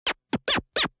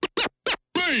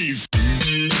noise!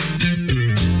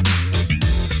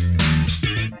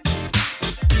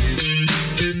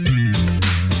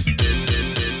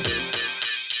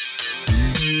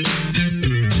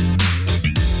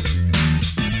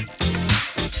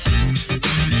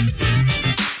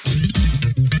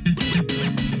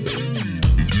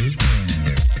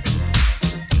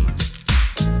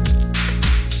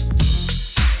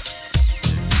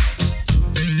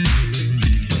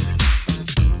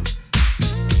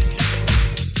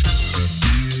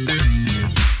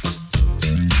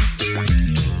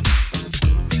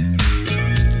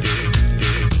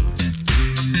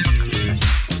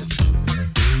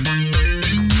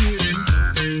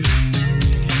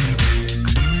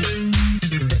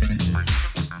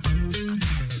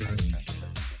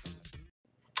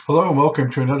 Hello and welcome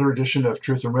to another edition of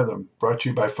Truth and Rhythm, brought to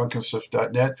you by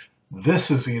FunkinStuff.net. This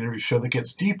is the interview show that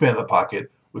gets deep in the pocket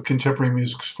with contemporary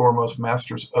music's foremost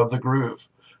masters of the groove.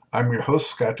 I'm your host,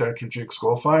 Scott Dr. Jake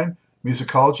Skolfine,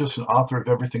 musicologist and author of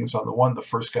Everything's on the One, the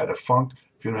First Guide to Funk.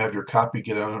 If you don't have your copy,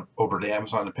 get on over to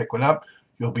Amazon and pick one up.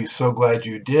 You'll be so glad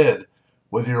you did.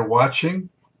 Whether you're watching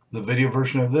the video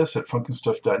version of this at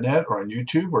FunkinStuff.net or on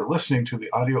YouTube, or listening to the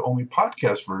audio-only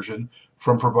podcast version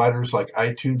from providers like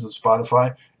iTunes and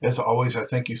Spotify, as always, I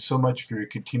thank you so much for your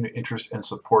continued interest and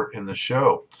support in the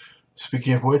show.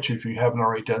 Speaking of which, if you haven't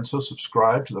already done so,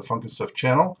 subscribe to the Funkin' Stuff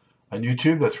channel on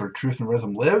YouTube. That's where Truth and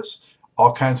Rhythm lives.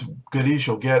 All kinds of goodies.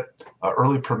 You'll get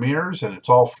early premieres, and it's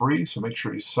all free, so make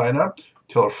sure you sign up.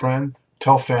 Tell a friend,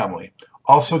 tell family.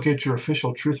 Also, get your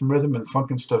official Truth and Rhythm and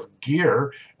Funkin' Stuff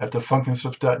gear at the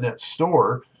FunkinStuff.net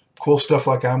store. Cool stuff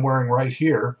like I'm wearing right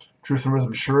here. Truth and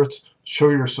Rhythm shirts.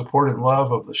 Show your support and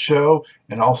love of the show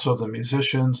and also the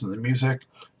musicians and the music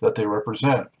that they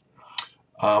represent.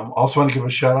 Also want to give a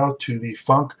shout out to the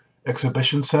Funk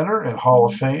Exhibition Center and Hall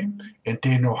of Fame in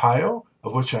Dayton, Ohio,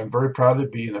 of which I'm very proud to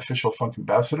be an official funk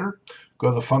ambassador.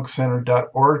 Go to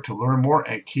thefunkcenter.org to learn more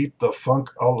and keep the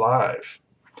funk alive.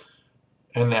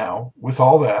 And now, with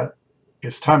all that,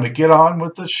 it's time to get on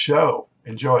with the show.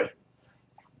 Enjoy.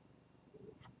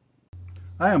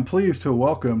 I am pleased to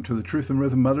welcome to the Truth and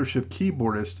Rhythm Mothership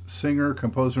keyboardist, singer,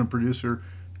 composer, and producer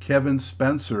Kevin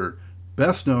Spencer,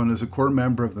 best known as a core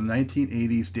member of the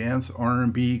 1980s dance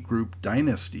R&B group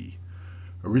Dynasty.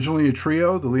 Originally a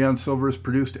trio, the Leon Silvers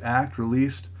produced act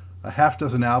released a half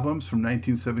dozen albums from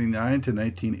 1979 to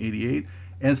 1988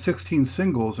 and 16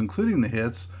 singles, including the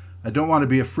hits I Don't Want to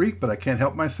Be a Freak, But I Can't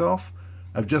Help Myself,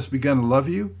 I've Just Begun to Love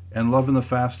You, and Love in the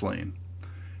Fast Lane.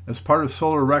 As part of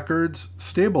Solar Records'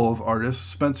 stable of artists,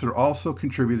 Spencer also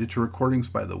contributed to recordings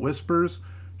by The Whispers,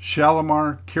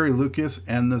 Shalimar, Carrie Lucas,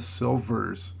 and The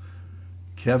Silvers.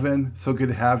 Kevin, so good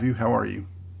to have you. How are you?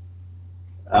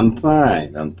 I'm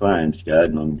fine, Scott,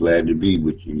 and I'm glad to be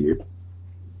with you here.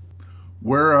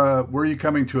 Where are you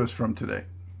coming to us from today?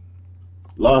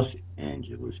 Los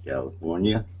Angeles,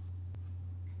 California.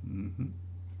 Mm-hmm.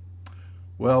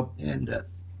 Well, and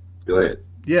go ahead.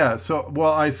 Yeah,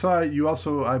 well, I saw you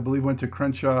also, I believe, went to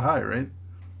Crenshaw High, right?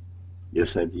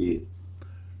 Yes, I did.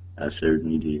 I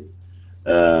certainly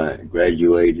did.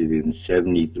 Graduated in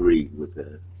 73 with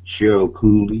Cheryl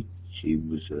Cooley. She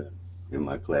was in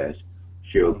my class.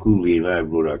 Cheryl Cooley and I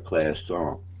wrote our class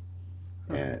song.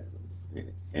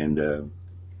 And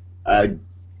I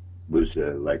was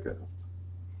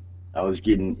I was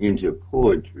getting into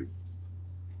poetry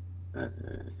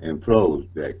and prose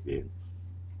back then.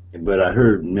 But I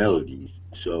heard melodies,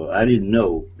 so I didn't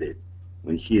know that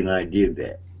when she and I did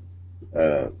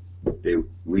that,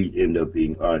 we'd end up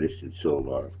being artists at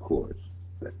Solar, of course.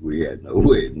 But we had no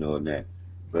way of knowing that,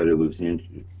 but it was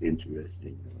interesting.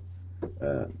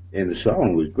 And the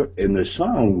song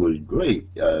was great.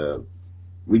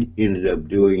 We ended up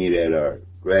doing it at our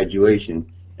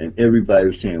graduation, and everybody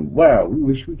was saying, "Wow, we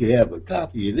wish we could have a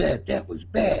copy of that. That was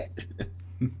bad."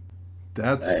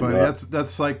 That's funny.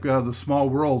 That's like the Small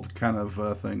World kind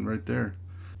of thing right there.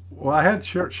 Well, I had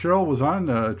Cheryl was on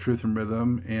Truth and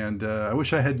Rhythm, and I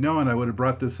wish I had known I would have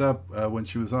brought this up when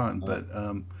she was on, but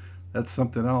that's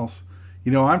something else.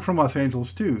 You know, I'm from Los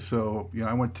Angeles too, so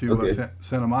I went to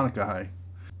Santa Monica High.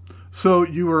 So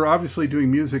you were obviously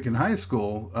doing music in high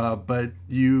school, but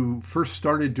you first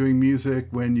started doing music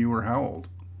when you were how old?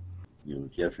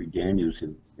 Jeffrey Daniels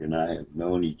and I have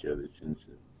known each other since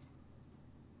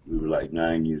we were like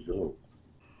 9 years old.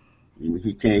 He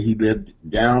lived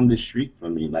down the street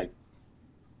from me, like,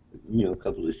 a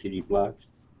couple of city blocks.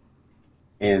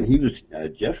 And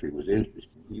Jeffrey was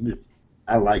interesting.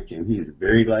 I liked him. He was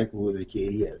very likable as a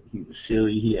kid. He was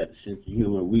silly. He had a sense of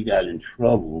humor. We got in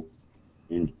trouble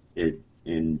in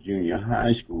junior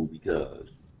high school because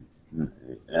And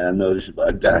I know this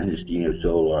about Dynasty and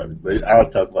Soul Art, but I'll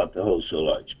talk about the whole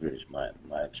Soul Art experience, my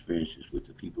experiences with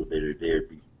the people that are there.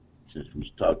 Since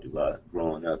we talked about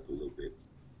growing up a little bit,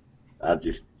 I'll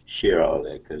just share all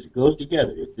that because it goes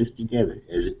together. It fits together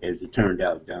as it turned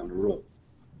out down the road.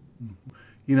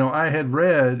 I had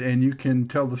read, and you can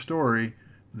tell the story,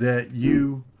 that Mm,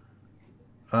 you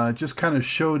just kind of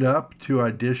showed up to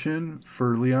audition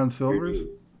for Leon sure Silvers. did.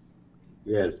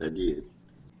 Yes, I did.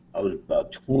 I was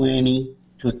about 20,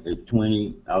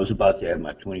 20. I was about to have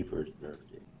my 21st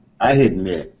birthday. I had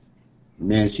met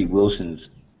Nancy Wilson's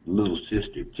little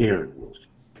sister, Karen Wilson,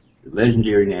 the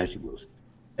legendary Nancy Wilson,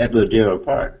 at Ladera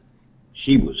Park.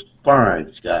 She was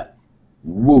fine, Scott.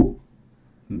 Woo,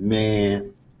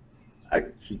 man.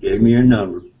 She gave me her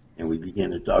number, and we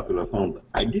began to talk on the phone. But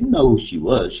I didn't know who she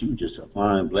was. She was just a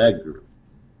fine black girl.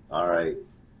 All right.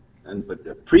 But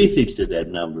the prefix to that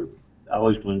number, I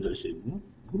always wondered, I said,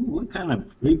 what kind of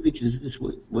prefix is this?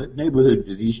 What neighborhood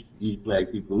do these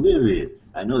black people live in?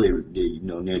 I know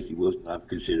Nancy Wilson, I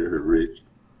consider her rich.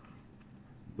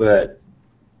 But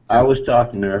I was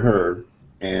talking to her,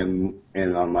 and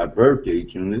on my birthday,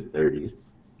 June the 30th,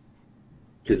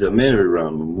 because I met her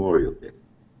around Memorial Day,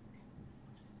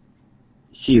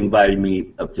 she invited me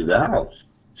up to the house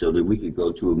so that we could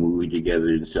go to a movie together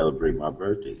and celebrate my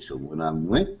birthday. So when I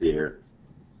went there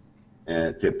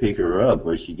to pick her up,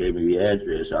 where she gave me the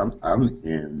address, I'm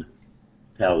in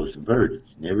Palos Verdes.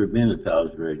 Never been to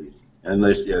Palos Verdes.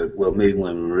 Unless, well, maybe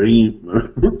when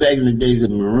back in the days of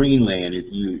Marine Land, if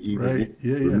you Right? even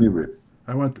Yeah, yeah. remember it.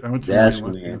 I went to That's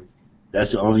Marineland. Yeah. when,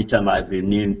 that's the only time I've been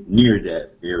near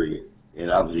that area.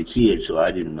 And I was a kid, so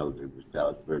I didn't know there was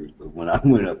Palos Verdes. But when I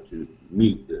went up to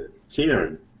meet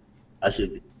Karen, I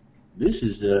said,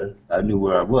 I knew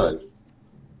where I was.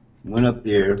 Went up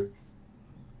there,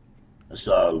 I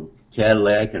saw a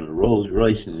Cadillac and a Rolls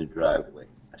Royce in the driveway.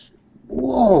 I said,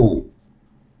 whoa.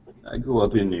 I go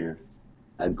up in there.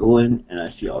 I go in and I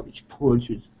see all these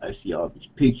portraits. I see all these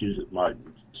pictures of Martin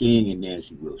Luther King and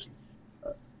Nancy Wilson.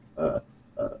 Uh, uh,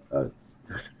 uh, uh,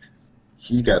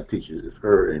 she's got pictures of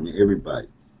her and everybody.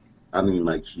 I mean,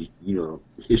 like she's,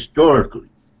 historically,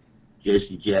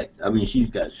 Jesse Jackson. I mean, she's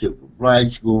got civil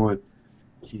rights going.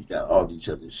 She's got all these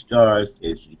other stars,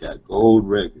 and she's got gold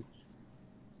records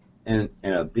and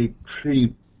a big,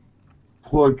 pretty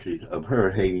portrait of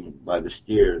her hanging by the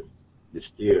stairs. The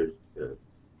stairs.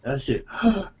 And I said,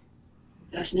 oh,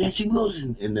 "That's Nancy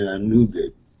Wilson." And then I knew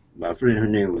that my friend, her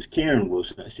name was Karen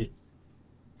Wilson. I said,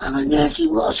 "I'm at Nancy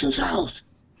Wilson's house."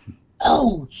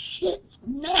 Oh shit,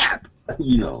 snap!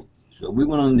 So we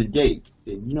went on the date.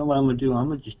 Said, you know what I'm gonna do? I'm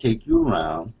gonna just take you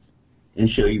around and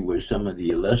show you where some of the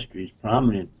illustrious,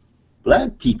 prominent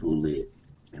black people live.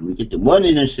 And we get to one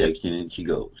intersection, and she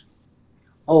goes,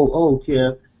 "Oh,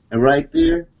 Kev, and right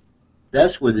there,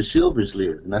 that's where the Silvers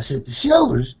live." And I said, "The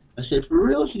Silvers?" I said, "For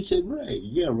real?" She said, "Right,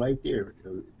 yeah, right there,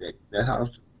 that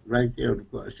house right there on the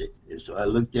corner." I said, and so I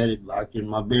looked at it, locked in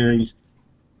my bearings,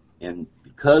 and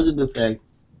because of the fact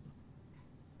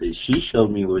that she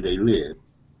showed me where they live,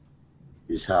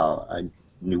 is how I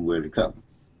knew where to come.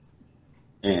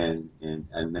 And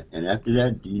after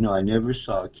that, I never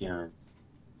saw Karen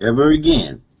ever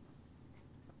again.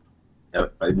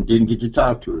 I didn't get to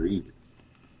talk to her either.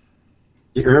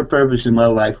 Her purpose in my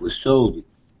life was solely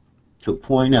to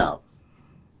point out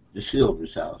the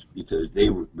Silvers house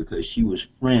because she was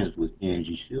friends with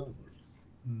Angie Silvers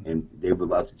and they were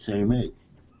about the same age.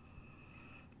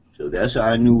 So that's how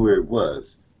I knew where it was.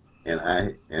 And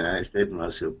I said to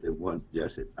myself that one day I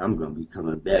said, I'm gonna be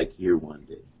coming back here one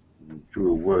day. And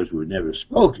truer words were never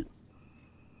spoken.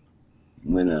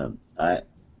 When I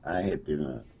had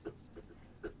been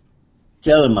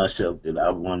telling myself that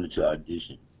I wanted to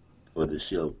audition for the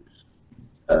Silvers.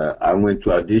 I went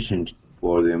to audition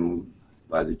for them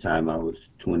by the time I was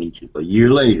 22. A year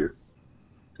later,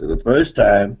 so the first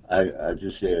time, I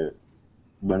just said,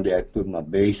 one day I put my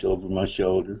bass over my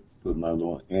shoulder, put my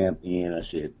little amp in. I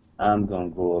said, I'm going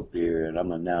to go up there and I'm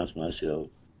going to announce myself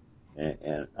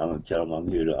and I'm going to tell them I'm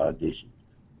here to audition.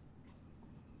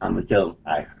 I'm going to tell them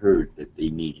I heard that they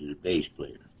needed a bass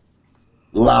player.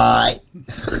 Lie!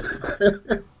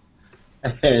 I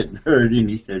hadn't heard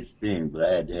any such thing, but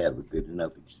I had to have a good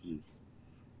enough excuse.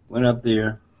 Went up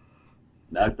there,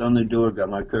 knocked on the door, got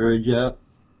my courage up,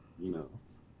 you know,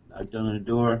 knocked on the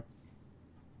door,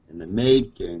 and the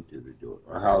maid came to the door,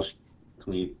 or house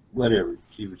clean, whatever.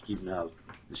 She was keeping the house.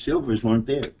 The Silvers weren't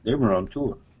there. They were on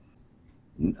tour.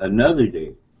 Another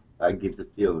day, I get the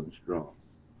feeling strong.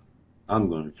 I'm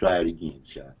going to try it again,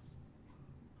 shot.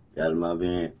 Got in my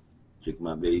van, took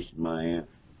my bass in my amp,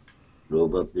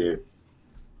 drove up there,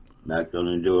 knocked on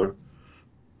the door.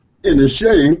 And the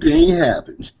same thing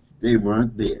happens. They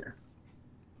weren't there.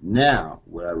 Now,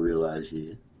 what I realize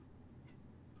is,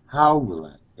 how will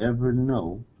I ever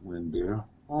know when they're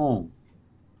home?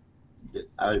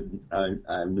 I,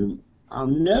 I knew I'll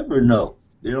never know.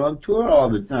 They're on tour all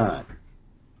the time.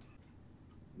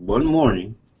 One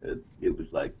morning, it was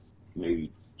like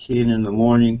maybe 10 in the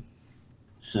morning.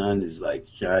 Sun is like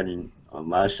shining on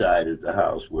my side of the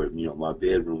house where, my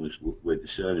bedroom is where the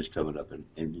sun is coming up.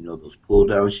 And those pull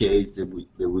down shades that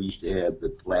we used to have,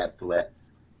 the flat.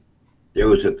 There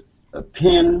was a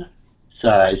pin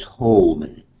size hole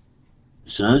in it.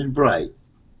 The sun's bright.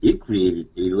 It created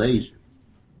a laser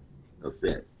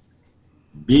effect,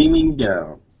 beaming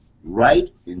down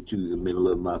right into the middle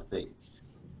of my face.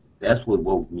 That's what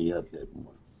woke me up that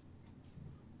morning.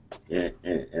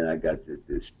 And I got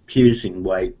this piercing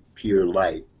white, pure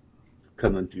light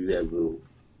coming through that little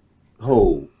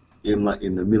hole in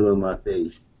the middle of my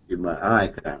face, in my eye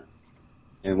kind of.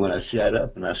 And when I sat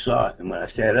up and I saw it, and when I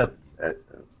sat up,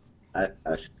 I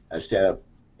sat up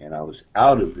and I was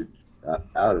out of the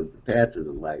path of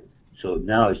the light. So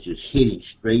now it's just hitting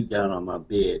straight down on my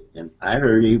bed, and I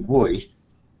heard a voice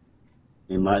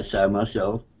inside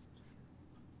myself.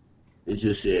 It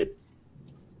just said,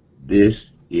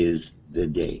 "This is the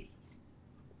day."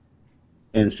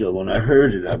 And so when I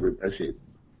heard it, I said,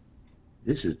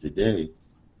 "This is the day.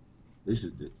 This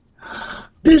is the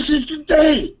this is the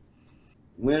day."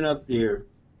 Went up there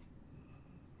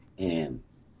and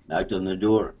knocked on the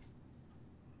door,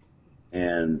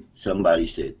 and somebody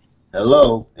said,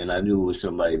 "Hello," and I knew it was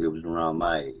somebody that was around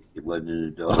my age. It wasn't an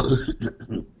adult.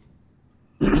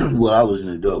 Well, I was an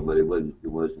adult, but it wasn't. It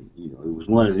wasn't. It was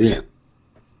one of them.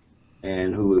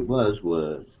 And who it was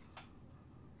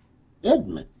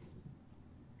Edmund.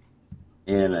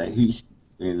 And he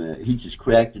just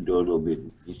cracked the door a little bit.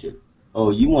 He said,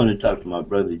 "Oh, you want to talk to my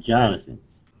brother Jonathan?"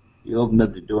 He opened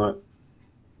up the door.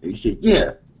 And he said,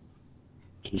 "Yeah."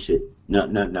 He said,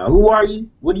 "Now, who are you?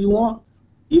 What do you want?"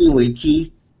 "Anyway,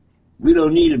 Keith, we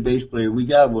don't need a bass player. We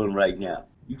got one right now.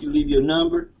 You can leave your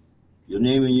number, your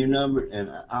name and your number,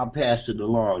 and I'll pass it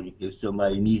along. If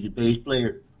somebody needs a bass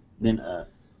player, then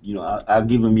I'll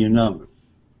give them your number."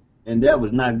 And that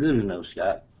was not good enough,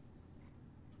 Scott.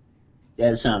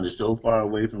 That sounded so far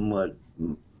away from what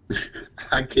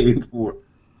I came for.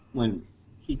 When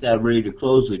he got ready to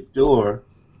close the door,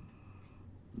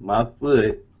 my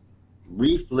foot,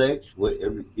 reflex,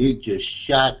 whatever, it just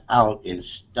shot out and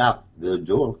stopped the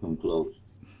door from closing.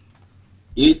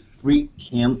 It freaked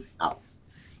him out.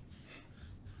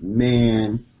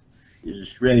 Man, is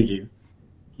a stranger.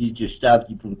 He just stopped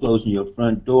you from closing your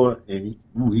front door, and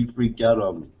he freaked out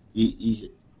on me. He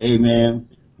said, "Hey, man,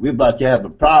 we're about to have a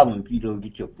problem if you don't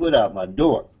get your foot out my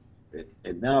door."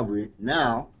 And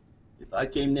now, if I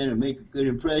came there to make a good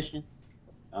impression,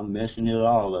 I'm messing it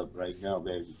all up right now,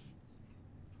 baby.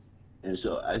 And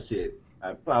so I said,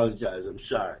 "I apologize. I'm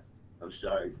sorry. I'm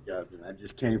sorry, Jonathan. I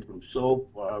just came from so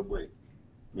far away.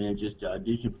 Man, just to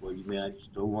audition for you, man. I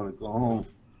just don't want to go home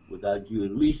without you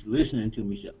at least listening to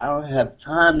me." So I don't have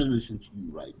time to listen to you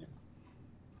right now.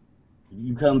 If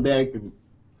you come back in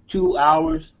 2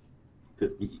 hours,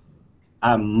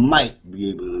 I might be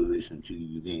able to listen to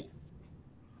you then.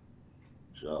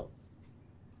 So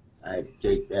I had to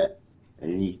take that,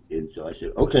 and so I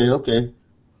said, okay.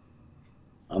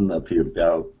 I'm up here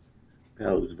about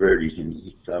Palos Verdes, and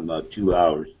he's talking about 2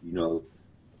 hours,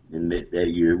 And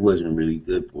that year it wasn't really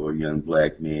good for a young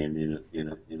black man in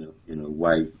a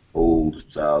white old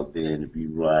style van to be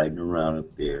riding around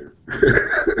up there.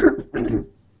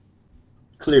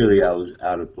 Clearly, I was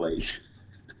out of place.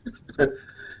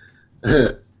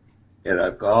 And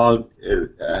I called, and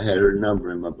I had her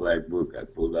number in my black book. I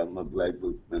pulled out my black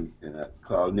book, and I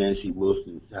called Nancy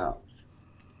Wilson's house.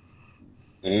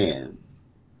 And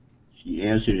she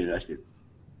answered it. I said,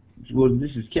 "Well,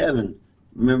 this is Kevin.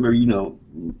 Remember,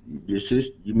 your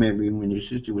sister, you met me when your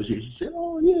sister was here." She said,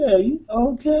 "Oh, yeah,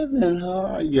 Kevin, how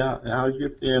are you? How's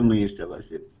your family and stuff?" I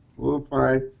said, "Well,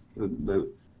 fine. But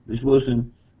Miss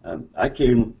Wilson, I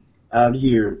came out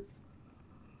here,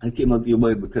 I came up your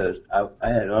way because I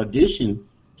had an audition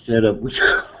set up with,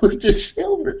 with the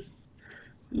Silvers."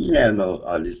 You had no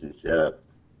audition set up.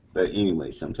 But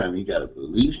anyway, sometimes you got to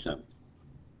believe something,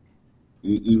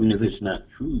 even if it's not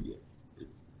true yet.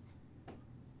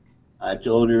 I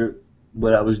told her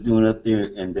what I was doing up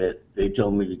there and that they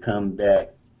told me to come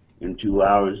back in 2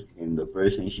 hours. And the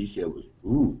first thing she said was,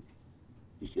 "Ooh."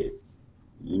 She said,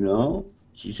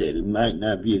 she said, "It might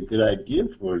not be a good idea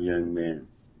for a young man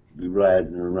to be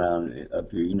riding around up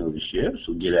here. The sheriffs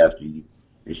will get after you."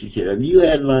 And she said, "Have you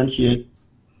had lunch yet?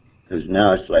 Because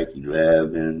now it's like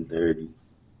 11:30.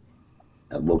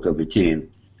 I woke up at 10.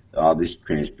 All this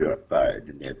transpired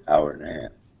in that hour and a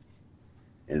half.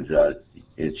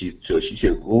 So she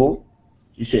said, "Oh,"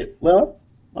 she said, "Well,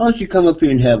 why don't you come up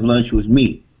here and have lunch with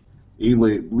me?"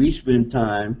 Anyway, we spent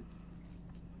time,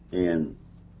 and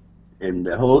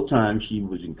the whole time she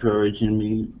was encouraging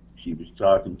me. She was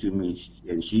talking to me,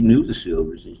 and she knew the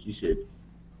Silvers, and she said,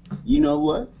 "You know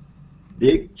what?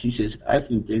 She says, I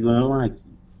think they're gonna like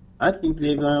you. I think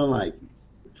they're gonna like you."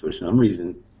 For some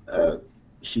reason, uh,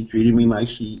 she treated me like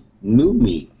she knew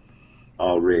me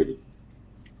already.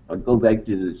 I'll go back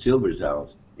to the Silver's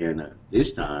house, and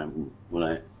this time when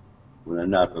I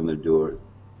knock on the door,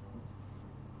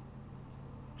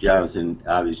 Jonathan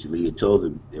obviously had told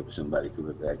him there was somebody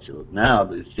coming back. So now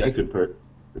the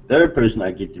third person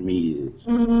I get to meet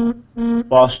is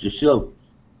Foster Silver.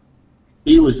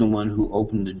 He was the one who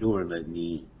opened the door and let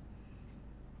me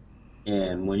in.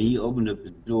 And when he opened up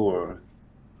the door,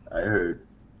 I heard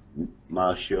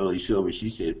Ma Shirley Silver. She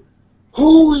said,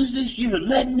 "Who is this you're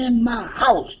letting in my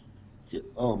house?" I said,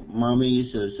 "Oh, Mommy,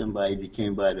 it's somebody that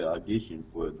came by to audition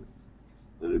for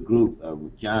the group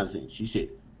with Jonathan." She said,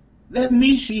 "Let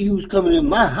me see who's coming in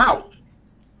my house."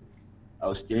 I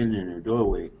was standing in her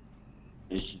doorway,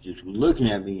 and she just was looking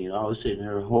at me, and all of a sudden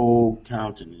her whole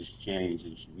countenance changed,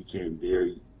 and she became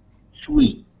very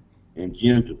sweet and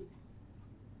gentle.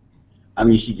 I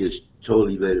mean, she just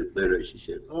totally let her. She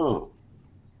said, "Oh,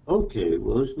 okay,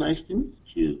 well, it's nice to meet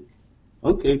you.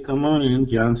 Okay, come on in.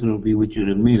 Johnson will be with you in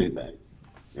a minute, man."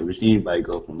 Never seen anybody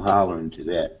go from hollering to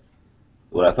that.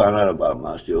 What I found out about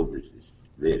Ma Silvers is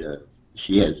that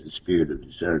she has the spirit of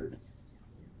discernment.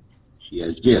 She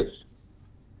has gifts,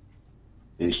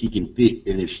 and she can fit.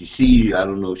 And if she sees you, I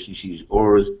don't know if she sees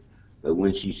auras, but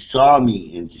when she saw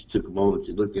me and just took a moment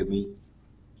to look at me,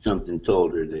 something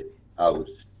told her that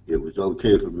it was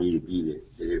okay for me to be there.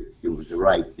 That it was the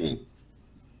right thing.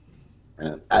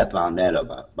 I found that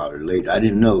about her later. I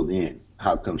didn't know then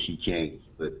how come she changed,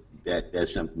 but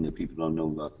that's something that people don't know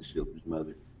about the Silver's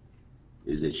mother,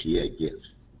 is that she had gifts.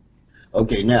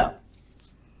 Okay, now,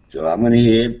 so I'm gonna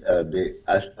head.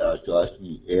 So I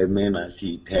see Edmund, I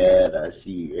see Pat, I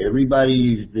see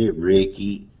everybody there.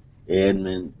 Ricky,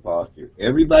 Edmund, Foster,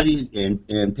 everybody, and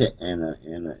Pat,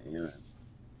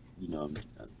 you know, I'm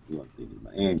thinking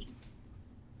about Angie.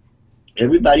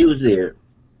 Everybody was there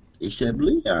except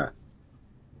Leon.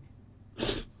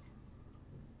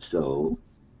 So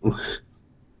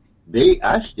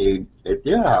I stayed at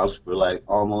their house for like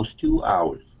almost 2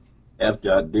 hours.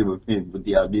 After they were finished with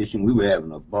the audition, we were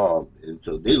having a ball, and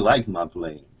so they liked my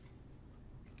playing.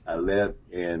 I left,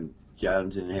 and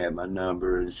Jonathan had my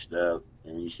number and stuff,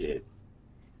 and he said,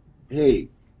 "Hey,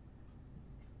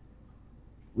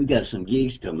 we got some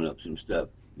gigs coming up, some stuff."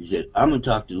 He said, "I'm gonna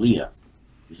talk to Leon."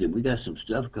 He said, "We got some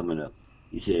stuff coming up."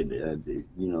 He said,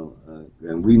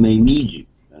 "And we may need you."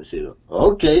 I said,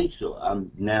 "Okay." So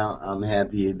I'm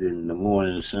happier than the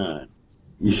morning sun.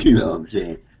 You know what I'm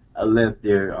saying? I left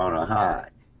there on a high.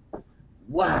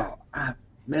 Wow, I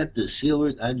met the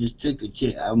Silvers. I just took a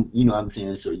chance. You know what I'm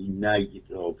saying? So now you get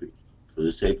the whole picture. For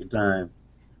the sake of time,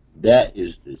 that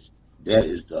is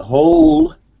the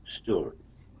whole story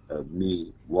of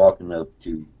me walking up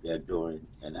to that door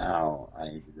and how I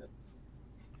ended up.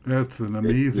 That's an It,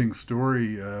 amazing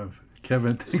story,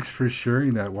 Kevin. Thanks for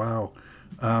sharing that. Wow,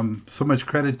 so much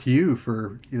credit to you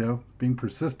for being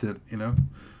persistent. but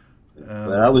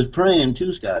I Um, was praying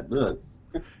too, Scott. Look,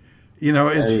 I it's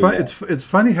didn't fun. know. It's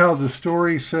funny how the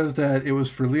story says that it was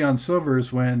for Leon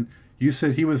Silvers when you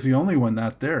said he was the only one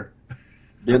not there.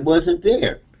 That wasn't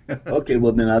there. Okay,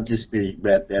 well then I'll just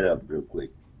wrap that up real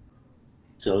quick.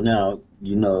 So now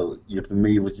you're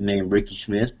familiar with the name Ricky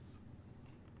Smith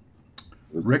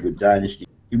Rick. with Dynasty.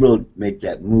 He wrote "Make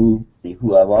That Move,"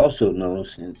 who I've also known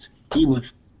since he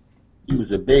was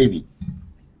a baby.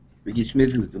 Ricky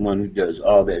Smith is the one who does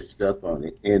all that stuff on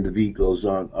it, and the beat goes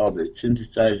on, all the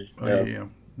synthesizer Oh yeah, stuff. yeah.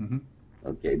 Hmm.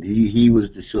 Okay, he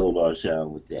was the Solar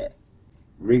sound with that.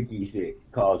 Ricky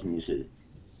calls me and says,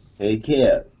 "Hey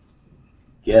Kev,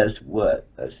 guess what?"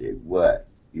 I said, "What?"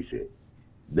 He said,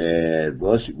 "Man,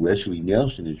 Wesley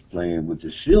Nelson is playing with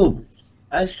the Silvers."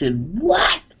 I said,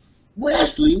 "What?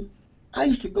 Wesley? I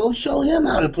used to go show him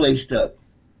how to play stuff.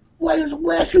 What does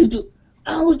Wesley do?"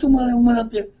 I was the one that went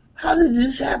up there. How did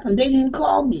this happen? They didn't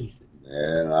call me.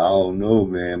 Man, I don't know,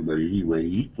 man, but anyway,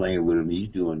 he's playing with him. He's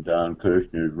doing Don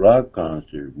Kirshner's rock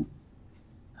concert.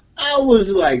 I was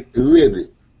like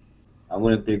livid. I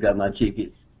went up there, got my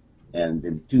tickets, and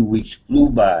the 2 weeks flew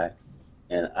by,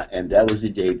 and that was the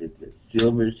day that the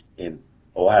Silvers and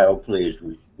Ohio players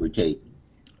were taken.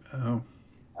 Oh,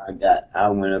 I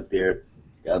went up there,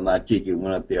 got my ticket,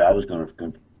 went up there. I was going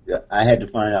to I had to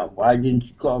find out why didn't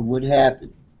you call? What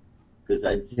happened? Because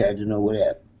I had to know what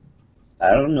happened.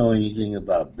 I don't know anything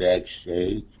about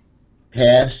backstage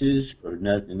passes or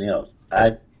nothing else.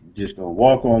 I just gonna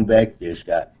walk on back there,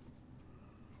 Scott.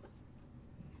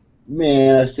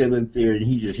 Man, I stood up there, and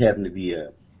he just happened to be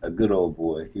a good old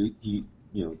boy.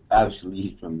 Obviously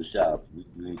he's from the South.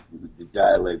 The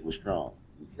dialect was strong.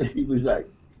 He was like,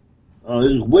 "Oh,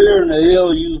 this, where in the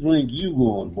hell you think you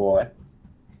going, boy?"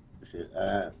 I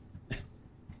said,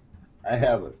 I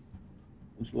have a.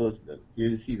 I'm supposed to here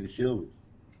to see the Silvers.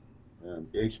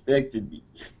 They expected me."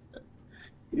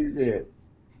 He said,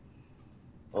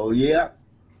 "Oh yeah,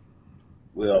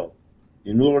 well,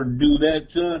 in order to do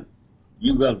that, son,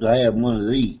 you got to have one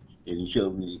of these." And he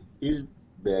showed me his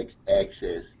back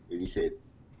access, and he said,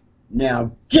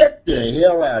 "Now get the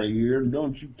hell out of here, and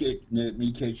don't you get me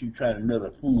in case you try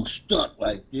another fool stunt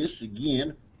like this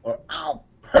again, or I'll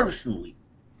personally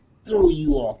throw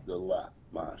you off the lot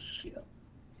myself.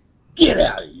 Get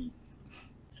out of here."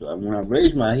 So when I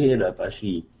raise my head up, I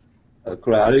see a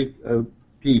crowd of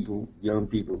people, young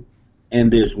people,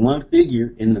 and there's one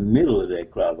figure in the middle of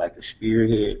that crowd, like a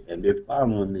spearhead, and they're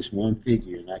following this one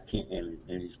figure, and I can't, and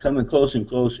it's coming closer and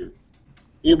closer.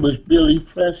 It was Billy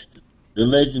Preston, the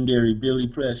legendary Billy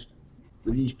Preston.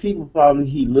 With these people following me,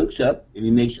 he looks up and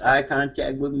he makes eye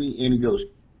contact with me, and he goes,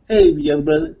 "Hey, young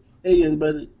brother, hey, young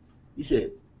brother." He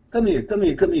said, "Come here, come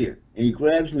here, come here." And he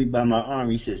grabs me by my arm.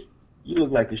 He says, "You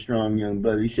look like a strong young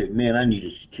brother." He said, "Man, I need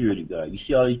a security guard. You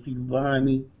see all these people behind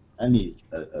me? I need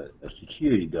a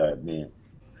security guard, man."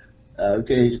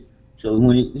 Okay, so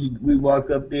when we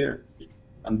walk up there,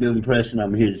 I'm Billy Preston.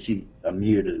 I'm here to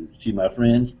see my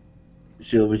friends, the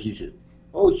Silvers. He said,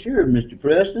 "Oh, sure, Mr.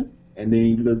 Preston." And then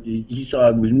he looked, he saw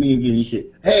it was me again. He said,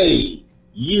 "Hey,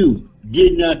 you,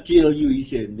 did not tell you." He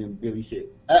said, and then Billy said,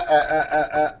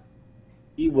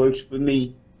 he works for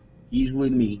me. He's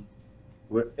with me.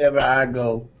 Wherever I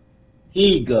go,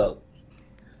 he goes."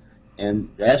 And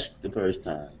that's the first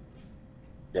time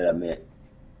that I met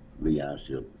Leon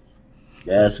Silvers.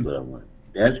 That's what I want.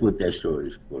 That's what that story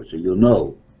is for. So you'll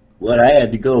know what I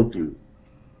had to go through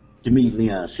to meet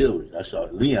Leon Silvers. I saw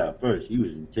Leon first. He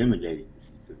was intimidating.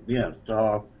 Leon's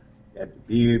tall, got the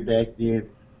beard back then,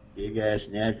 big ass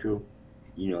natural.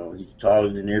 He's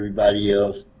taller than everybody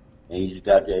else, and he's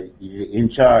got that he's in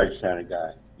charge kind of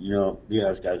guy.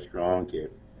 Leon's got a strong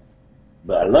character.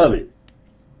 But I love it,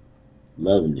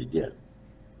 loving to death.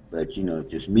 But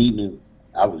just meeting him,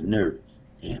 I was nervous.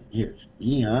 Damn, here's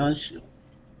Leon Silvers.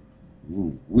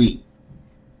 Ooh, we.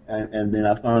 And then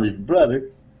I found his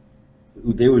brother.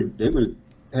 They were getting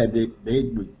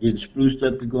spruced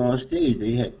up to go on stage.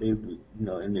 They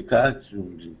were in their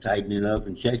costumes and tightening up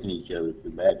and checking each other for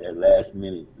that last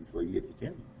minute before you hit the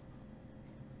camera.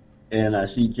 And I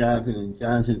see Jonathan and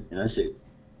Johnson, and I said,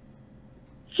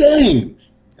 "James,"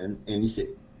 and he said,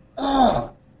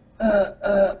 "Ah,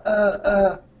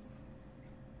 oh,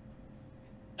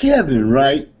 Kevin,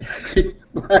 right?"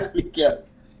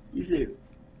 He said,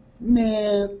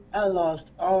 "Man, I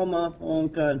lost all my phone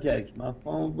contacts, my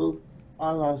phone book.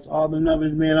 I lost all the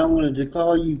numbers, man. I wanted to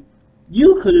call you.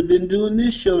 You could have been doing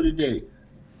this show today."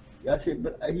 I said,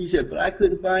 but he said, "But I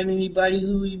couldn't find anybody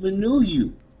who even knew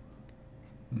you."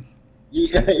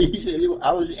 Yeah, he said,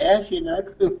 "I was asking, I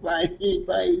couldn't find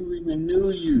anybody who even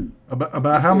knew you." About He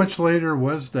how said, much later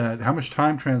was that? How much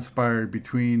time transpired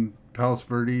between Palos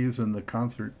Verdes and the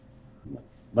concert?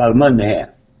 "About a month and a half."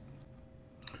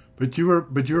 But you were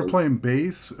playing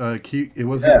bass. It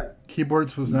wasn't Yeah,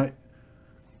 keyboards. Was not.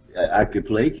 I could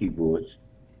play keyboards,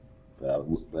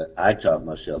 but I taught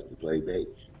myself to play bass.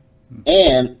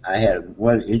 And I had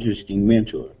one interesting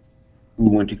mentor who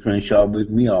went to Crenshaw with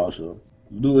me also,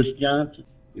 Lewis Johnson.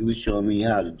 He was showing me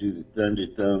how to do the thunder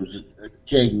thumbs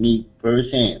technique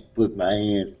firsthand. Put my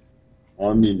hands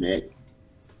on the neck,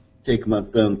 take my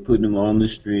thumb, putting them on the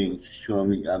strings, showing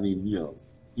me. I mean,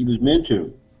 he was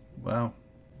mentoring. Wow.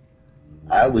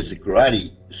 I was a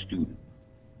karate student,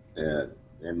 uh,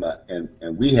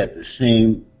 and we had the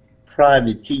same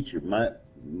private teacher.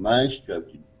 My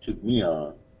instructor took me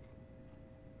on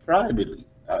privately.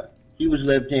 He was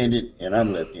left-handed, and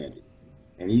I'm left-handed,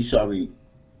 and he saw me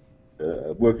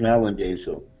working out one day.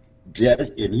 So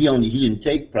and he didn't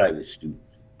take private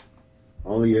students,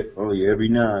 only every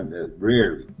now and then,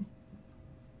 rarely.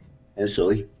 And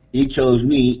so he chose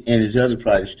me, and his other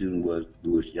private student was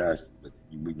Lewis Johnson. But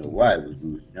we know why it was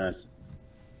Lewis Johnson.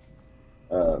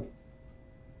 Uh,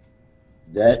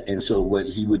 and so what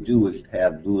he would do is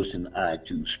have Lewis and I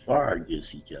to spar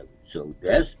against each other. So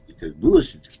that's because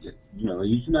Lewis is,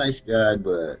 he's a nice guy,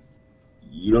 but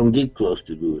you don't get close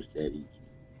to Lewis that easy.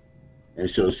 And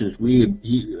so since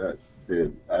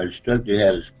our instructor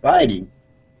had us fighting,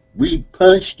 we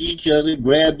punched each other,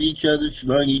 grabbed each other,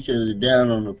 slung each other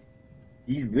down on the.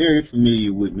 He's very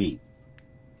familiar with me.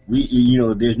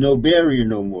 There's no barrier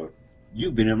no more.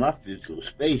 You've been in my physical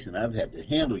space, and I've had to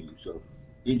handle you. So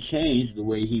it changed the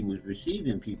way he was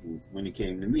receiving people when it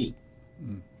came to me,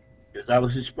 Mm. because I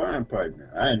was his sparring partner.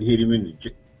 I had hit him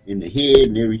in the head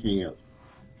and everything else.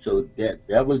 So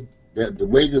that was that the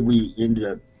way that we ended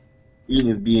up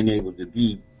even being able to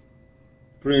be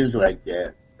friends like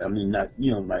that. I mean, not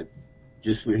like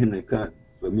just for him to come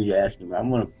for me to ask him, I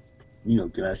want to,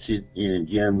 can I sit in and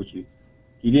jam with you?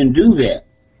 He didn't do that.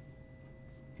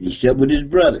 He sat with his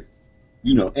brother,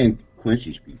 and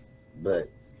Quincy's people. But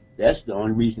that's the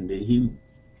only reason that he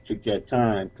took that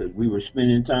time, because we were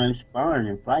spending time sparring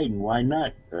and fighting. Why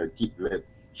not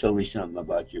show me something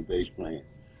about your bass playing?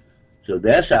 So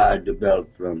that's how I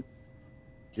developed from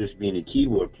just being a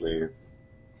keyboard player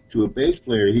to a bass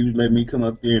player. He would let me come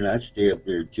up there, and I'd stay up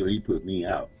there until he put me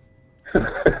out.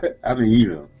 I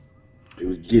mean, it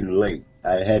was getting late.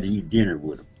 I had to eat dinner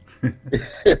with him.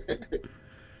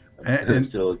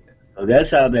 And So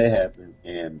that's how that happened.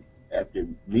 And after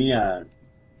Leon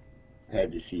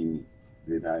had to see me,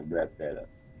 then I wrapped that up.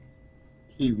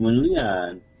 When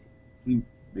Leon, he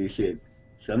they said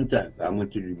sometimes I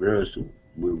went to the rehearsal.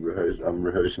 I'm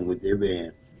rehearsing with their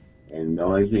band, and the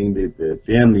only thing that the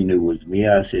family knew was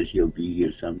Leon says he'll be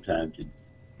here sometime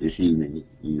this evening.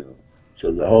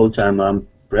 So the whole time I'm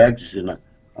practicing, I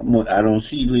don't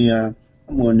see Leon.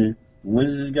 I'm wondering, when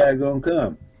is this guy gonna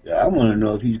come? I want to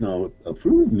know if he's gonna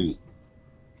approve me.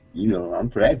 I'm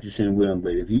practicing with him,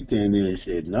 but if he came in and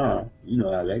said, "Nah," you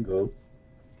know how that goes.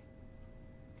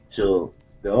 So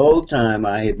the whole time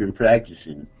I had been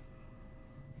practicing,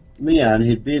 Leon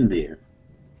had been there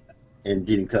and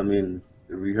didn't come in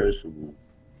the rehearsal room.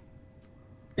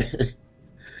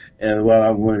 And while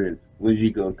I'm wondering when's he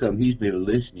gonna come, he's been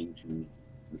listening to me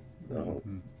uh,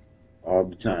 mm-hmm. all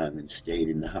the time and stayed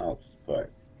in the house part.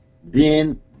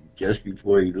 Then just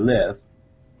before he left,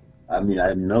 I mean, I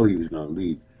didn't know he was gonna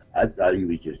leave. I thought he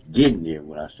was just getting there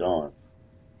when I saw him.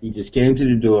 He just came to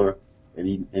the door, and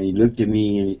he looked at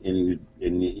me,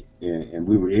 and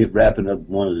we were wrapping up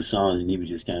one of the songs, and he was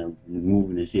just kind of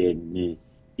moving his head, and then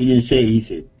he didn't say it. He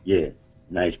said, "Yeah,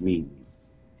 nice meeting you."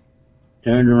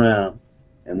 Turned around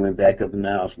and went back up in the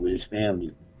house with his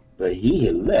family, but he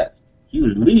had left. He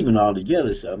was leaving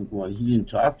altogether. So I'm going. He didn't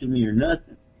talk to me or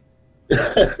nothing.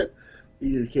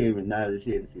 He just came and nodded his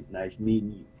head and said, "Nice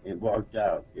meeting you," and walked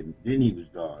out. And then he was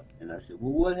gone. And I said,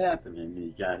 "Well, what happened?" And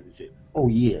then Jonathan said, "Oh,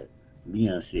 yeah."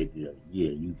 Leon said, "Yeah,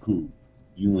 you cool.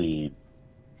 You in."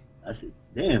 I said,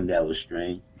 "Damn, that was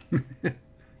strange."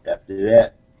 After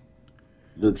that,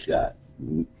 look, Scott,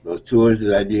 those tours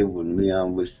that I did when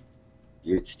Leon was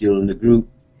still in the group,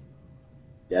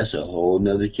 that's a whole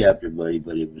nother chapter, buddy,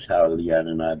 but it was how Leon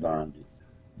and I bonded.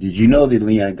 Did you know that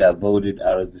Leon got voted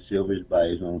out of the Silvers by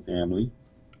his own family?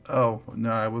 Oh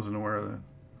no, I wasn't aware of that.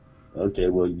 Okay,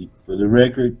 well, for the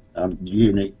record, you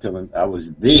hear Nick coming. I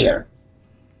was there.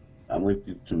 I went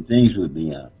through some things with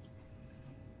Leon.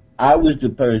 I was the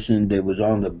person that was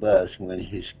on the bus when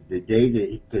the day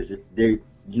that, because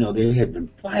they had been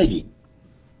fighting,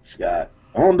 Scott,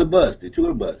 on the bus, the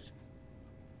tour bus.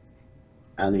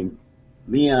 I mean,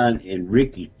 Leon and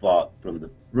Ricky fought from the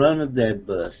front of that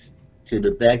bus to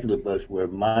the back of the bus where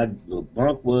my little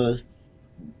bunk was,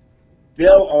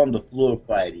 fell on the floor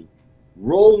fighting,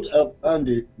 rolled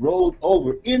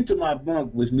over into my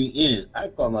bunk with me in it. I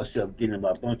call myself getting in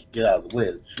my bunk to get out of the way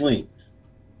of the swings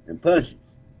and punches.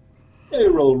 They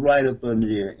rolled right up under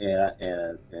there,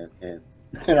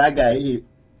 and I got hit.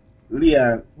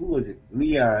 Leon, who was it?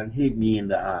 Leon hit me in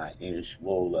the eye, and it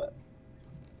swelled up.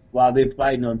 While they're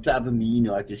fighting on top of me,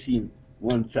 I could see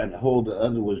one trying to hold the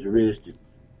other was wrist,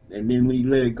 and then when he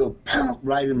let it go, pound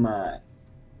right in my eye.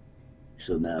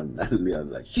 So now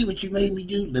Leon's like, "See what you made me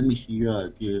do? Let me see your eye,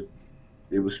 kid."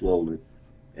 They were swollen,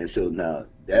 and so now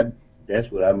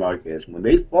that's what I mark as when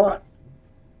they fought.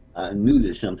 I knew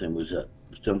that something was up,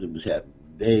 something was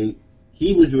happening.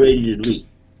 He was ready to leave.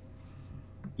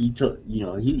 He took,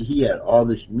 he had all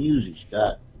this music,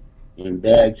 Scott, in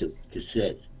bags of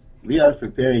cassettes. Leon's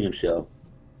preparing himself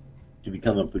to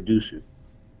become a producer.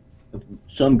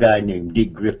 Some guy named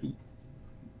Dick Griffey.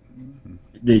 Mm-hmm.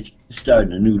 They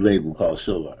started a new label called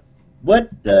Solar. What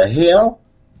the hell?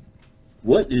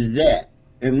 What is that?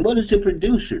 And what is a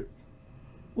producer?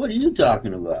 What are you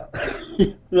talking about?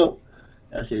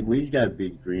 I said, well, he's got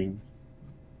big dreams.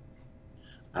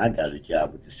 I got a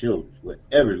job with the Silvers,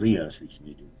 whatever Leon seeks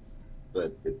me to do.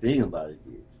 But the thing about it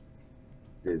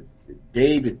is, the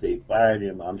day that they fired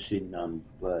him, I'm sitting on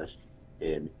the bus,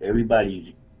 and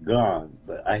everybody's gone,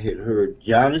 but I had heard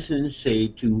Jonathan say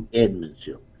to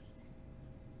Edmondson,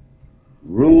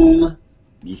 room,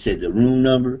 he said the room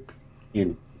number,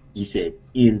 in, he said,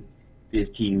 in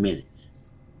 15 minutes.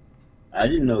 I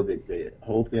didn't know that the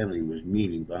whole family was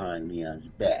meeting behind Leon's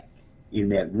back in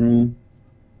that room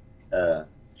to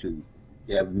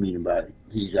have a meeting about it.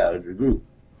 He's out of the group.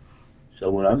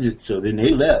 So so then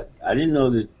they left. I didn't know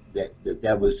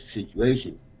that was the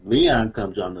situation. Leon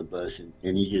comes on the bus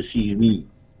and he just sees me.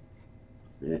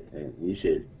 And he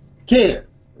said, Kev.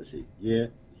 I said, yeah.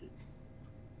 He said,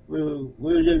 well,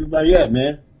 where's everybody at,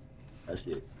 man? I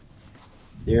said,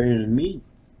 they're in a meeting.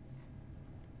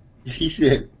 He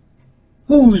said,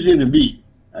 who's in the meeting?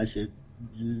 I said,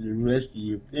 the rest of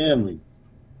your family.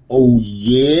 Oh,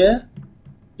 yeah?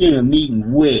 In a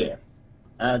meeting where?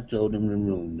 I told him the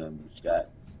room number, Scott.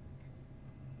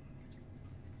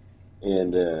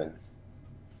 And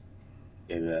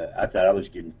I thought I was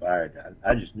getting fired.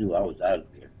 I just knew I was out of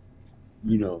there,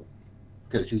 you know,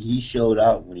 because he showed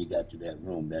out when he got to that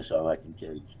room. That's all I can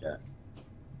tell you, Scott.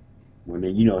 When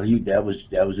they, that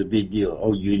was a big deal.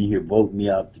 Oh, you didn't hear vote me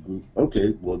out the group?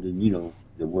 Okay, well then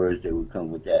the words that would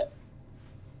come with that.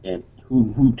 And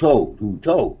who told? Who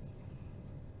told?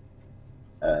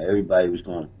 Everybody was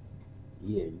going,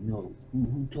 yeah,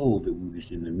 who told that we was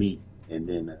in the meeting? And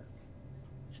then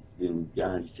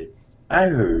John said, I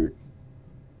heard.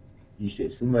 He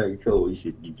said, somebody told. He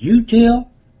said, did you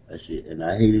tell? I said, and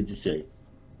I hated to say,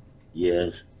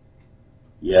 yes.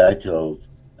 Yeah, I told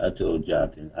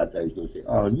Jonathan. I thought he was going to say,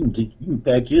 oh, you can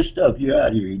pack your stuff. You're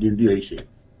out here. He didn't do it. He said,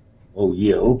 oh,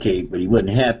 yeah, okay. But he wasn't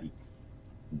happy.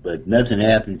 But nothing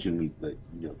happened to me. But,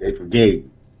 they forgave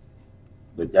me.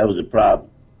 But that was a problem.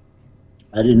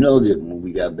 I didn't know that when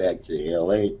we got back to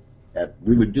L.A.,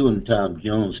 we were doing the Tom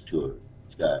Jones tour,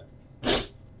 Scott.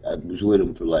 I was with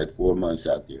him for like 4 months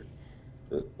out there.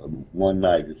 One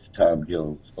night, it's Tom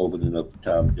Jones, opening up for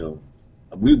Tom Jones.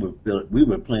 We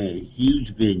were playing a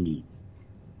huge venue.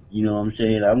 You know what I'm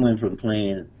saying? I went from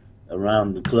playing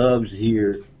around the clubs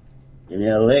here in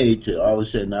L.A. to all of a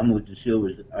sudden I'm with the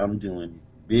Silvers. I'm doing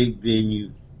big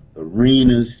venue,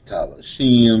 arenas,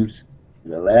 coliseums.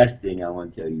 And the last thing I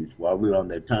want to tell you is while we were on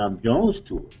that Tom Jones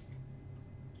tour,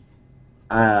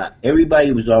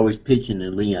 everybody was always pitching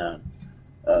to Leon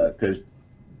because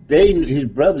his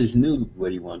brothers knew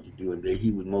what he wanted to do and that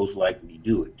he would most likely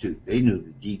do it too. They knew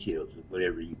the details of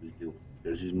whatever he was doing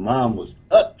because his mom was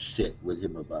upset with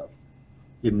him about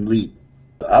him leaving.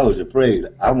 I was afraid.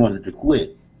 I wanted to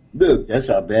quit. Look, that's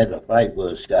how bad the fight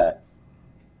was, Scott.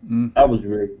 I was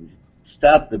ready to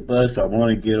stop the bus. I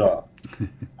want to get off.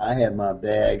 I had my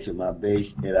bags and my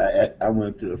bass, and I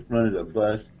went to the front of the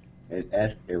bus and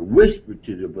asked and whispered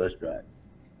to the bus driver,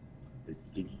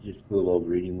 "Did you just pull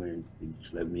over anywhere and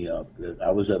just let me off?" Because I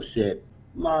was upset.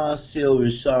 Ma Silver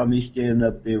saw me standing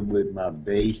up there with my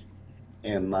bass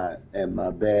and my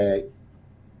bag,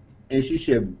 and she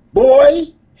said,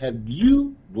 "Boy, have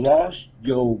you lost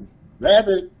your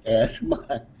rabbit ass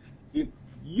mind? If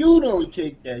you don't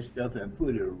take that stuff and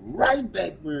put it right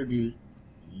back where it is,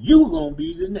 you gonna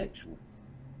be the next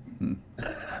one."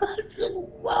 I said,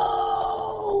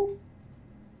 "Whoa!"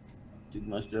 Took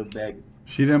my stuff back.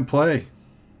 She didn't play.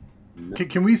 No.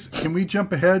 Can we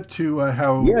jump ahead to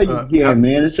how? Yeah, you can,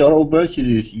 man. It's a whole bunch of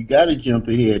this. You got to jump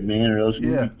ahead, man, or else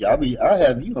I'll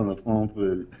have you on the phone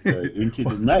for into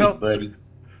the night, buddy.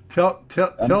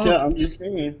 I'm just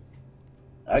saying.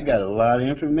 I got a lot of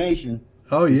information.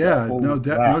 Oh yeah, no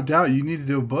doubt. You need to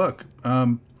do a book. I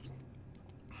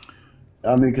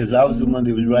mean, because I was the one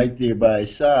that was right there by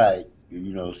his side,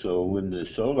 so when the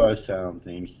Solar Sound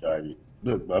thing started,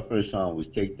 look, my first song was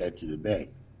Take That to the Bank.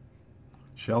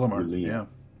 Shalimar, yeah.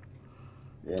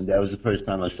 And that was the first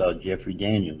time I saw Jeffrey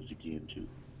Daniels again, too.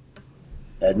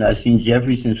 I had not seen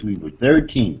Jeffrey since we were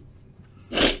 13.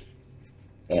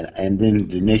 And then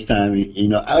the next time,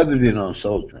 other than on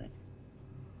Soul Train.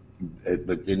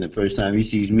 But then the first time he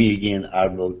sees me again, I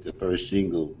wrote the first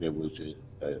single that was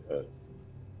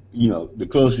the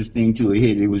closest thing to a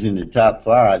hit. It was in the top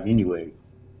 5 anyway.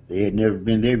 They had never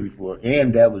been there before.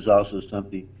 And that was also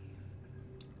something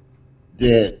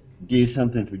that did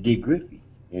something for Dick Griffey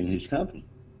and his company.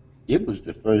 It was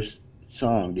the first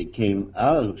song that came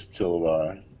out of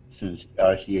Solar since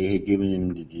RCA had given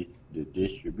him the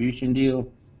distribution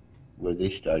deal where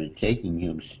they started taking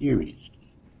him seriously.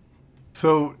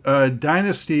 So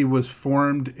Dynasty was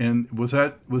formed, and was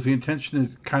the intention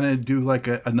to kind of do like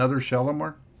another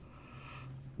Shalimar?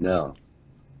 No.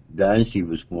 Dynasty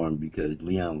was formed because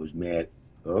Leon was mad.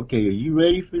 Okay, are you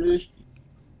ready for this?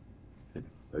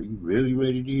 Are you really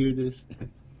ready to hear this?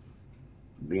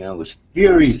 Leon was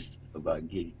furious about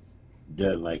getting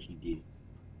done like he did.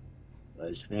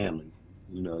 his family.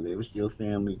 You know, they were still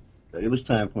family, but it was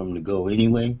time for him to go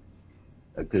anyway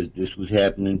because this was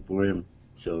happening for him.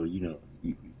 So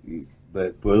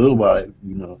but for a little while,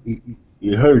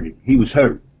 it hurt him. He was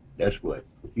hurt. That's what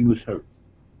he was hurt.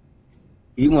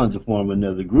 He wanted to form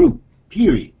another group.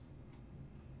 Period.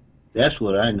 That's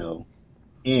what I know.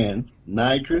 And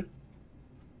Nitra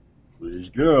with his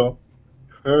girl,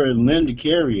 her and Linda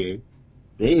Carrier,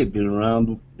 they had been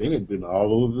around. They had been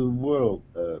all over the world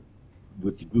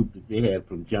with the group that they had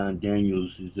from John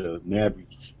Daniels'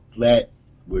 Mavericks Flat,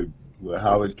 where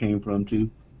Howard came from too.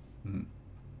 Mm.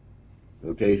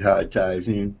 Okay, how it ties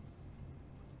in.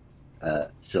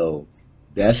 So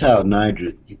that's how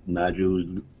Nigel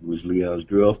was Leon's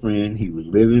girlfriend. He was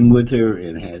living with her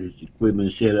and had his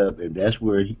equipment set up, and that's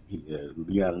where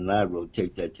Leon and I wrote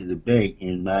 "Take That to the Bank"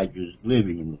 in Nigel's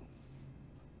living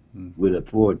room with a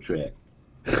 4-track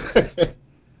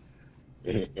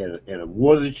and a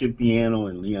Watership piano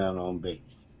and Leon on bass.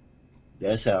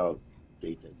 That's how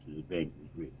 "Take That to the Bank" was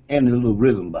written, and a little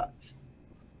rhythm box.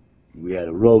 We had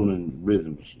a rolling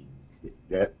rhythm machine.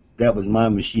 That was my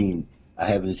machine. I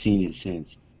haven't seen it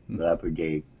since, but I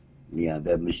forgave Leon.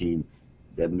 That machine.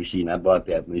 I bought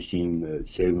that machine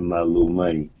saving my little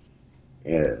money,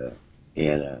 and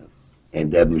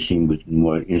that machine was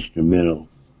more instrumental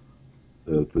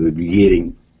for the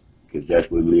beginning because that's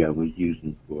what Leon was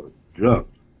using for drums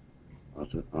on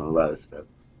a lot of stuff.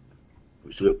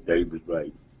 So that he was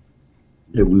right,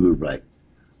 that we were right.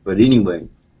 But anyway,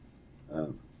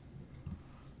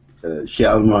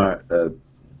 Shalimar,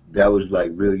 that was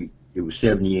like really, it was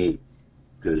 78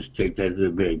 because Take That to the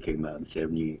Bank came out in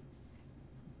 78.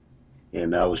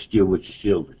 And I was still with the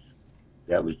Silvers.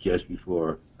 That was just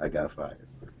before I got fired.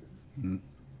 Mm-hmm.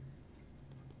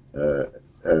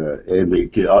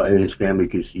 And his family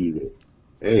could see that,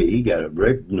 hey, he got a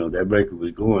record, that record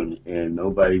was going, and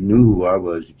nobody knew who I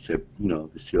was except, the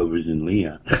Silvers and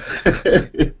Leon.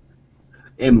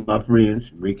 And my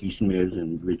friends, Ricky Smith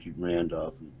and Richard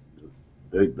Randolph,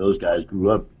 those guys grew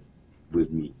up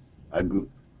with me. I'm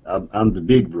the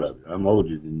big brother. I'm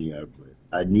older than they are, but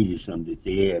I needed something that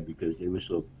they had because they were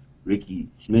so, Ricky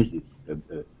Smith,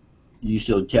 he's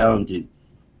so talented,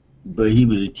 but he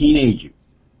was a teenager.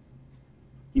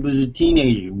 He was a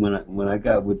teenager when I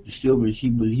got with the Silvers. He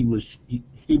was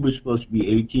supposed to be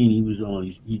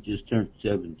 18. He just turned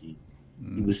 17.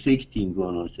 Mm. He was 16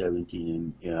 going on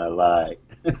 17, and I lied.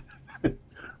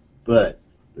 But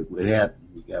look what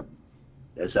happened.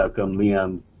 That's how come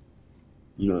Leon,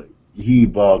 he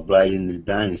evolved right into the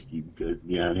dynasty because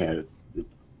Leon had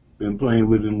been playing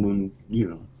with him when,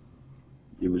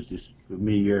 it was just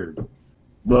familiar.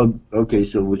 Well, okay,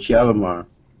 so with Shalimar,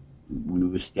 we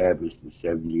were established in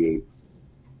 78.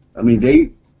 I mean,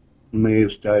 they may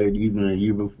have started even a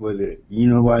year before that. You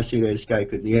know why I say that, Sky?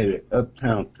 Because they had an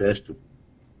Uptown Festival.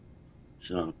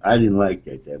 So I didn't like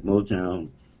that Motown.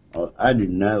 I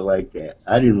did not like that.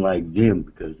 I didn't like them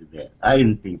because of that. I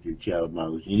didn't think that Shalimar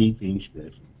was anything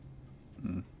special.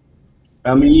 Mm.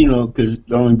 I mean,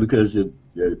 only because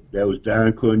that was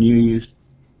Don Cornelius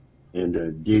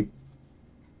and Dick,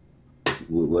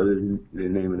 what the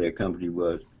name of that company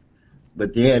was.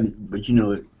 But they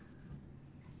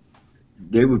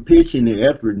were pitching the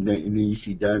effort, and then you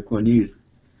see Don Cornelius,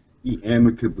 he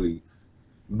amicably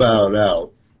bowed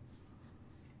out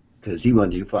because he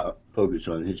wanted to focus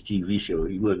on his TV show.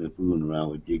 He wasn't fooling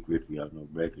around with Dick Griffey on no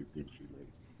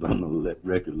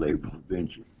record label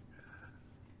venture.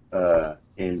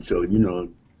 And so,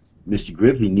 Mr.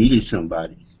 Griffey needed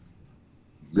somebody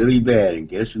really bad, and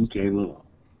guess who came along?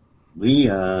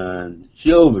 Leon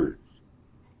Silvers.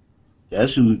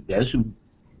 That's who, you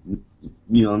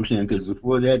know what I'm saying? Because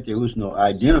before that, there was no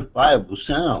identifiable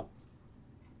sound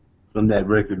from that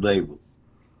record label.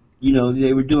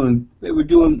 They were doing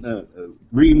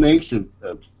remakes of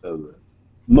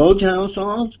Motown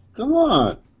songs. Come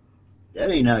on, that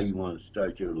ain't how you want to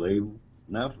start your label.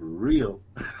 Not for real.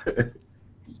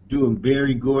 Doing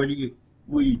Berry Gordy,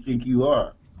 who do you think you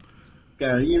are?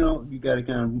 Kind of, you got to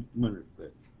kind of wonder.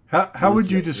 How would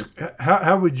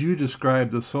you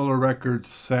describe the Solar Records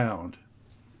sound?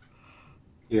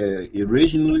 Yeah,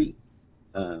 originally,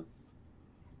 it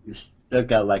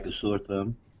stuck out like a sore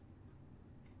thumb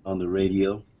on the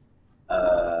radio.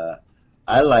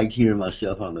 I liked hearing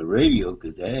myself on the radio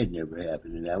because that had never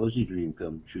happened, and that was a dream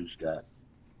come true, Scott.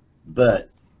 But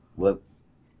what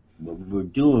we were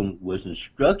doing wasn't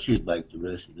structured like the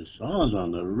rest of the songs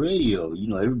on the radio.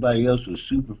 Everybody else was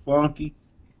super funky.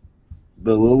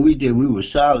 But what we did, we were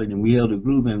solid and we held a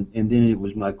groove, and then it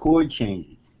was my chord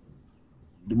changes.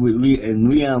 And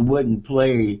Leon wouldn't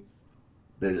play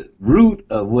the root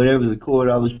of whatever the chord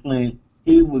I was playing.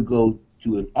 He would go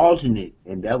to an alternate,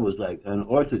 and that was like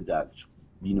unorthodox.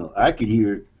 I could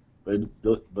hear it,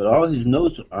 but all his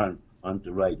notes aren't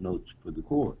the right notes for the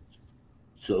chords.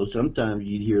 So sometimes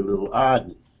you'd hear a little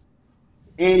oddness.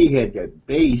 And he had that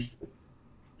bass,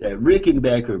 that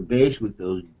Rickenbacker bass with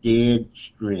those dead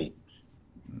strings.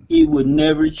 He would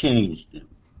never change them.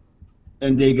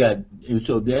 And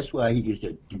so that's why he gets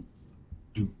that do,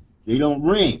 do. They don't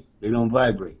ring, they don't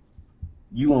vibrate.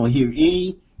 You won't hear any,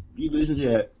 if you listen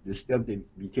to the stuff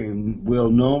that became well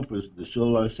known for the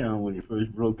Solar sound when it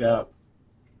first broke out,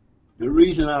 the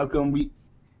reason how come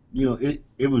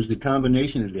it was the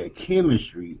combination of that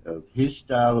chemistry of his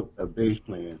style of bass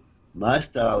playing, my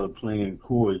style of playing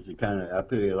chords. I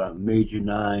play a lot of major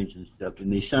nines and stuff,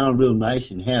 and they sound real nice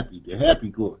and happy. They're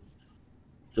happy chords.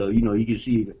 So you can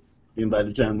see. Then by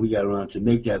the time we got around to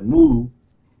make that move,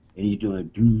 and he's doing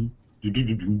do do do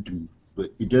do do do,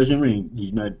 but it doesn't ring.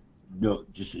 He's not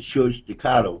just a short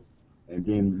staccato. And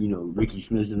then Ricky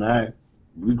Smith and I,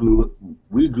 we grew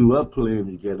up playing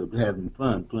together, having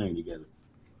fun playing together.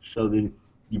 So then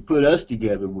you put us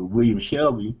together with William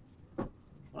Shelby.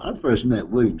 When I first met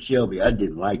William Shelby, I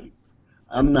didn't like it.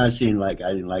 I'm not saying like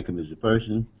I didn't like him as a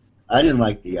person. I didn't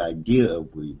like the idea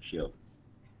of William Shelby.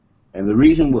 And the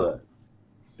reason was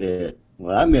that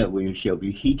when I met William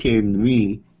Shelby, he came to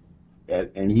me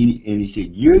and he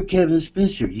said, "You're Kevin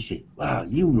Spencer." He said, "Wow,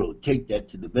 you wrote Take That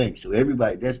to the Bank." So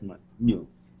everybody, that's my,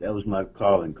 that was my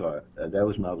calling card. That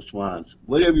was my swans,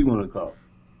 whatever you want to call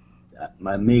it,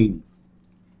 my maiden.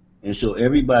 And so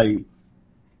everybody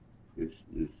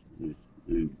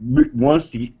wants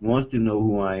to know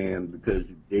who I am because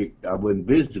I wasn't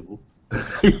visible.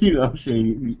 You know what I'm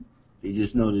saying? They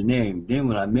just know the name. Then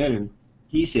when I met him,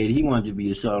 he said he wanted to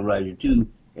be a songwriter too,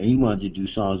 and he wanted to do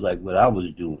songs like what I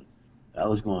was doing. I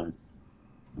was going,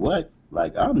 what?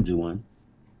 Like I'm doing?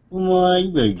 Boy,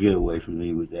 you better get away from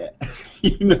me with that.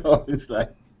 It's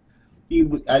like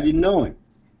I didn't know him.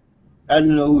 I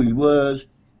didn't know who he was,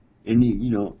 and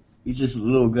he's just a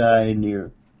little guy in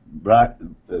there,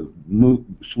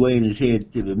 swaying his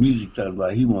head to the music, talking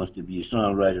about he wants to be a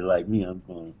songwriter like me. I'm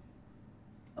going.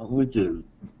 I went to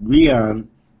Leon,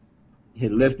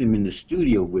 had left him in the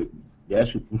studio with me.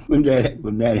 That's when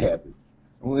that happened.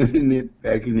 I went in there,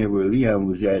 back in there where Leon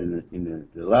was at in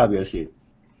the lobby. I said,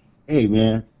 "Hey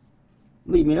man,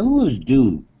 Lee man, who is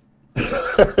dude?"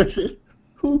 I said,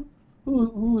 "Who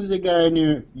is the guy in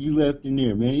there you left in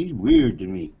there, man? He's weird to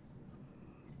me."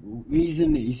 He's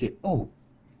in there. He said, "Oh,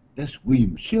 that's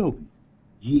William Shelby.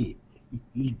 Yeah,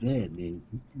 he's bad, man.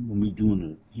 He's gonna be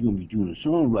doing a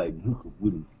songwriting hookup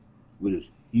with us.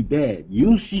 He bad.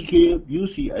 You'll see, Kev. You'll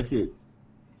see." I said,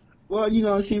 "Well,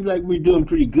 it seems like we're doing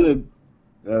pretty good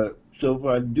so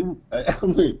far. I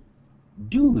went,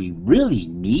 do we really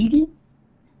need him?"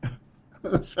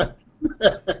 I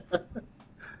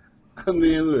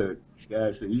mean, look,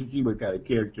 Scott, so you see what kind of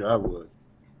character I was.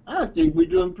 I think we're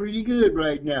doing pretty good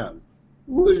right now.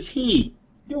 Who is he?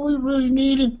 Do we really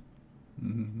need him?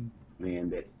 Mm-hmm.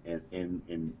 Man,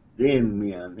 and then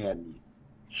man had me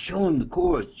show him the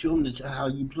chords, show him how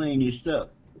you playing your stuff.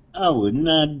 I would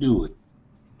not do it.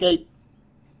 Okay?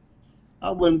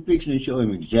 I wasn't fixing to show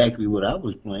him exactly what I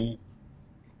was playing.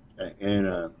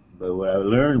 But what I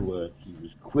learned was he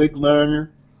was a quick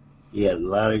learner. He had a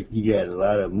lot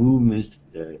of movements,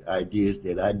 ideas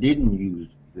that I didn't use.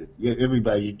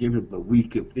 Everybody's different, but we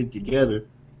could fit together.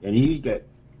 And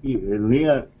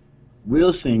Leon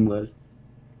Wilson was,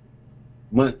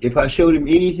 if I showed him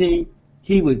anything,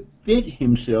 he would fit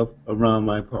himself around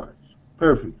my parts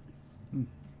perfectly.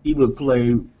 He would play,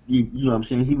 you know what I'm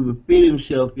saying? He would fit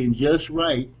himself in just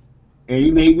right, and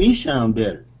he made me sound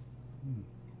better.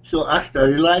 So I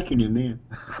started liking him then.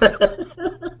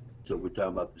 So we're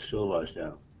talking about the Solar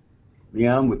sound.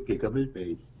 Leon would pick up his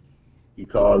bass. He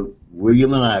called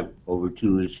William and I over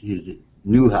to his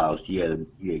new house. He had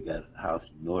got a house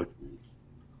in Northridge,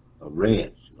 a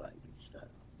ranch like style.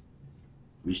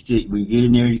 We get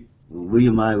in there. When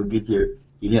William and I would get there,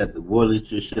 he'd have the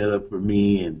Wurlitzer set up for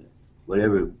me and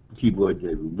whatever keyboard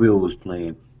that Will was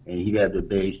playing, and he'd have the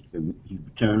bass, and he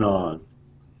would turn on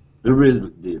the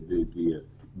rhythm, the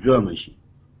drum machine.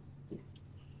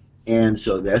 And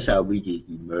so that's how we did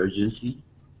Emergency.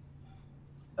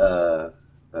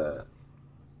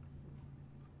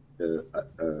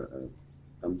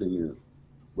 I'm thinking,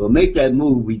 well, Make That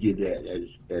Move. We did that at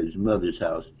his mother's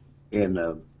house, and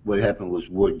what happened was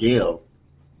Wardell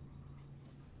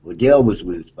was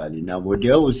with us by then. Now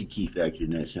Wardell was a key factor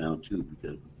in that sound too,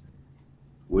 because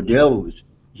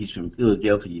he's from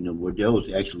Philadelphia. Wardell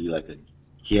was actually like a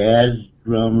jazz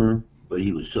drummer, but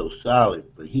he was so solid.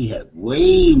 But he had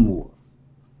way more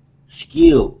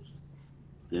skills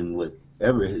than what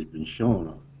ever has been shown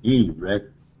on any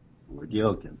record.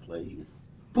 Wardell can play his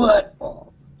butt off.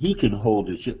 He can hold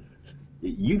a show.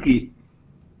 You could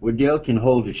Wardell can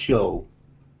hold a show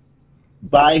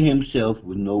by himself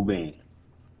with no band.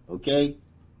 Okay,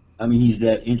 I mean he's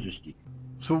that interesting.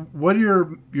 So, what are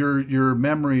your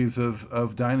memories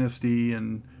of Dynasty,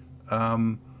 and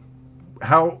um,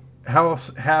 how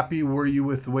happy were you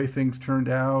with the way things turned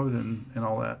out and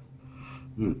all that?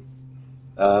 Hmm.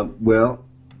 Well,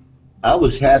 I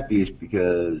was happiest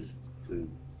because uh,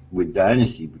 with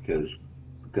Dynasty because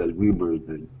we were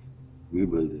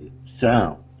the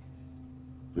sound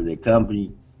for the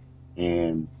company,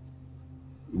 and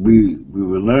we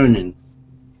were learning,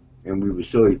 and we were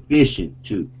so efficient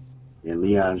too. In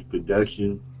Leon's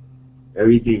production,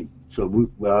 everything. So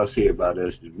what I'll say about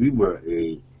us is we were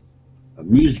a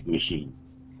music machine,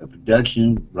 a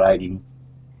production writing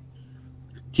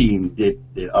team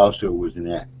that also was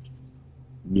an act.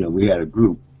 We had a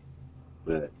group,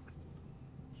 but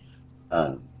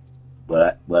um,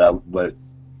 what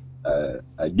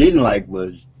I didn't like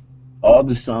was all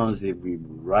the songs that we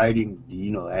were writing.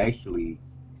 Actually,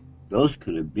 those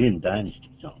could have been Dynasty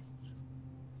songs.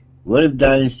 What if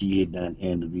Dynasty had done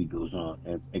And the Beat Goes On?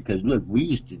 And because look, we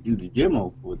used to do the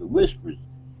demo for the Whispers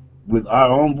with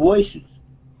our own voices.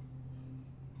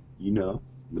 You know,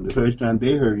 but the first time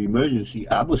they heard Emergency,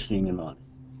 I was singing on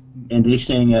it, and they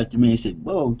sang after me and said,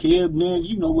 "Whoa, kid, man,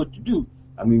 you know what to do."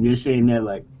 I mean, they're saying that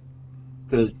like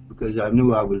because I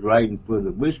knew I was writing for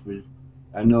the Whispers.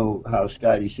 I know how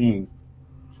Scotty sings.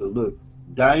 So look,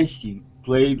 Dynasty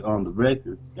played on the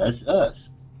record. That's us.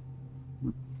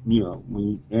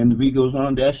 When And the Beat Goes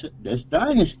On, that's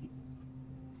Dynasty.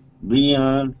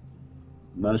 Leon,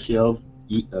 myself,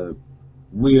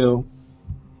 Will.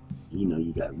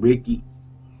 You got Ricky.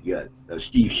 You got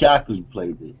Steve Shockley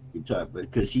played the guitar,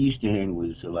 because he used to hang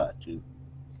with us a lot too.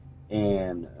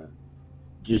 And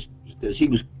just because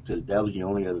that was the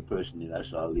only other person that I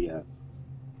saw Leon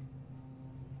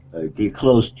get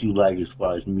close to, like as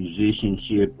far as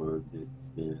musicianship, or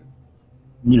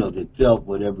that felt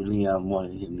whatever Leon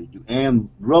wanted him to do and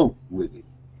wrote with it.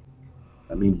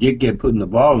 I mean, Dick kept putting the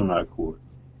ball in our court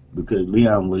because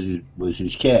Leon was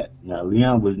his cat. Now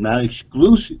Leon was not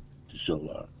exclusive to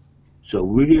Solar, so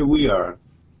we are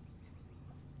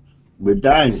with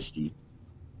Dynasty.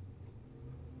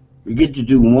 We get to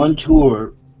do one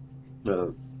tour uh,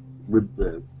 with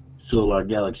the Solar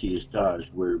Galaxy of Stars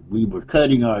where we were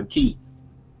cutting our teeth.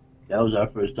 That was our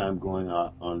first time going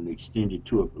on an extended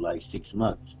tour for like 6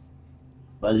 months.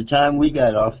 By the time we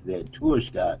got off that tour,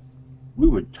 Scott, we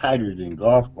were tighter than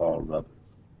golf ball rubber.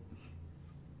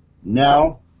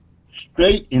 Now,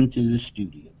 straight into the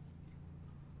studio.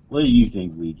 What do you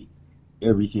think we did?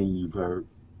 Everything you've heard.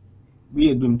 We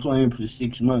had been playing for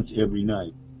 6 months every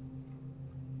night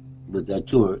with that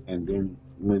tour, and then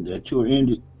when that tour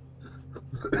ended,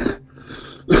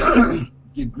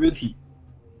 Dick Griffey,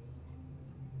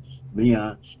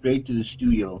 Leon, straight to the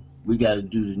studio. We got to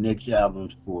do the next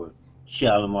albums for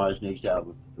Shalimar's next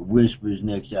album, the Whispers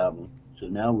next album. So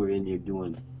now we're in there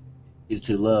doing It's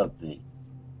a Love thing,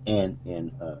 and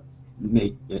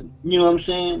make you know what I'm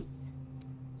saying.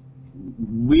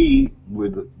 We were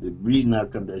the reason I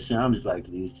come that sound is like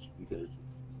this because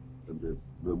of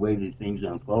the way that things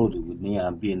unfolded with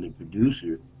Neon being the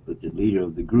producer, but the leader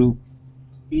of the group.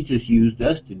 He just used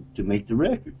us to make the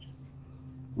records.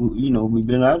 We've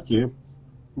been out there.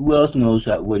 Who else knows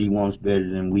what he wants better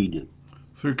than we do?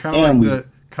 So you're And we,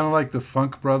 kind of like the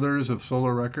Funk Brothers of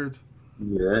Solar Records.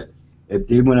 yeah, if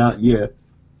they went out, yeah,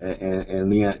 and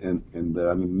Leon, and but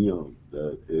I mean,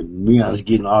 Leon's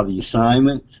getting all the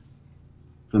assignments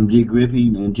from Dick Griffey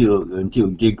until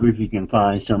Dick Griffey can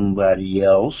find somebody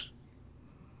else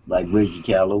like Reggie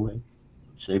Calloway,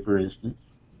 say for instance.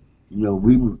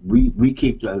 We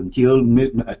kicked until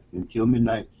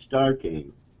Midnight Star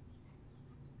came,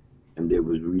 and there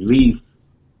was relief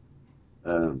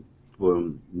um,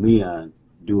 from Leon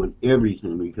doing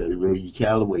everything because Reggie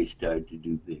Calloway started to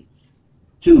do things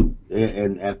too.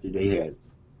 And after they had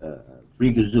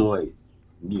Freakazoid,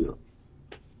 you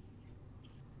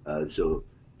know, so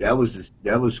that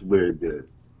was where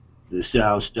the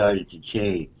sound started to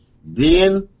change.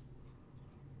 Then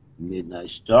Midnight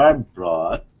Star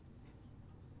brought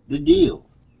the deal.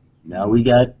 Now we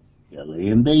got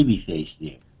LA and Babyface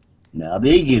there. Now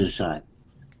they get assigned,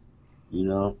 you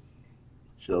know.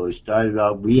 So it started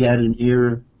off. We had an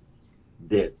era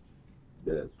that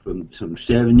from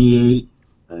 78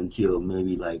 until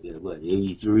maybe like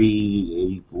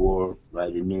 83, 84,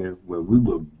 right in there, where we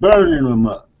were burning them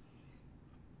up.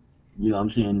 You know what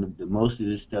I'm saying? The most of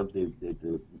the stuff that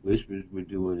the Whispers were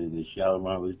doing and the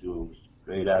Shalimar was doing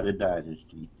straight out of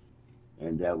Dynasty,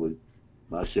 and that was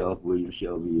myself, William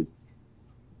Shelby,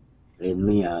 and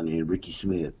Leon and Ricky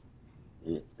Smith.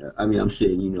 And, I mean, I'm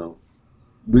saying,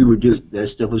 we were doing that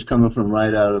stuff was coming from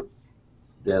right out of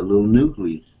that little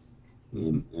nucleus,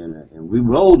 Mm-hmm. and we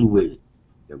rolled with it.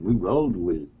 And we rolled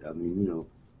with it. I mean,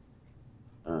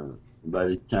 by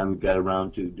the time we got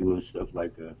around to doing stuff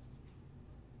like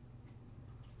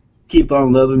 "Keep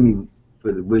on Loving Me"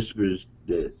 for the Whispers,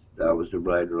 that I was the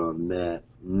writer on that.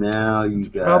 Now you It's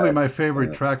probably got my favorite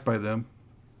uh, track by them.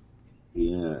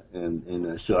 yeah,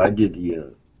 and so I did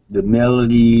the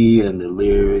melody and the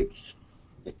lyrics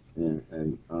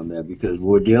and on that because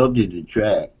Wardell did the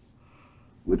track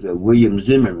with William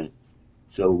Zimmerman.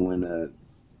 So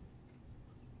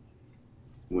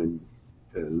when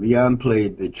Leon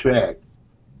played the track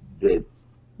that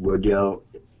Wardell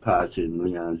Potts and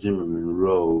Leon Zimmerman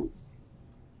wrote,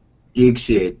 Dig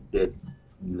said that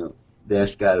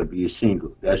that's got to be a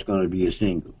single. That's going to be a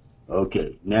single.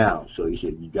 Okay, now, so he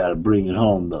said you got to bring it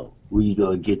home though. Who you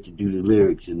gonna get to do the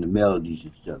lyrics and the melodies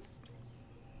and stuff?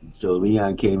 So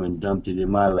Leon came and dumped it in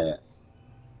my lap.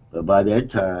 But by that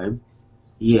time,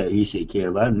 he said,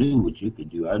 Kev, I knew what you could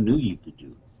do. I knew you could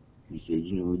do. He said,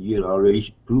 you had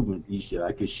already proven. He said,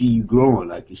 I could see you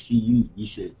growing. I could see you. He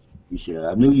said,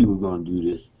 I knew you were going to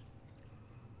do this.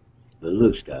 But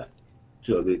look, Scott.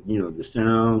 So the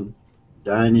sound,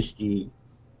 Dynasty,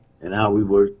 and how we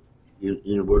worked,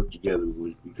 worked together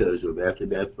was because of after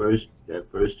that first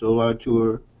Solar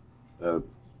tour, uh,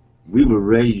 we were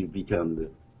ready to become the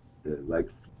like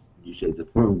you said, the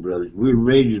Funk Brothers. We were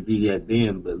ready to be that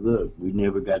band, but look, we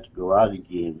never got to go out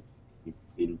again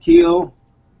until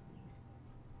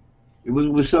it was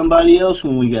with somebody else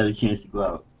when we got a chance to go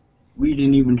out. We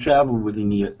didn't even travel with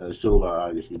any Solar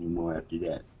artists anymore after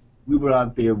that. We were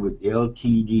out there with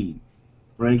LTD,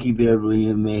 Frankie Beverly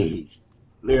and Mays,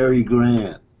 Larry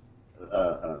Graham,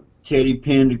 Teddy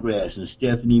Pendergrass, and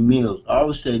Stephanie Mills. All of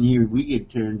a sudden, here we get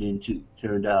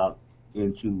turned out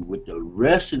into with the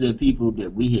rest of the people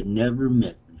that we had never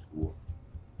met before.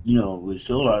 With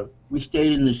Solar, we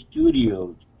stayed in the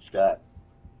studio, Scott.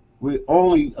 We're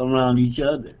only around each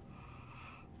other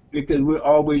because we're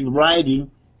always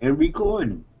writing and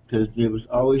recording because there was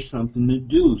always something to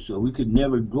do, so we could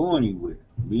never go anywhere.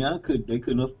 They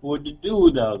couldn't afford to do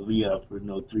without Leon for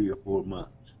no 3 or 4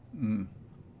 months. Mm.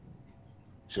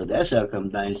 So that's how come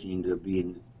Dynasty ended up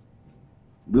being.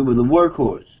 We were the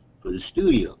workhorse for the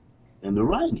studio and the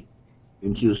writing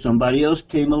until somebody else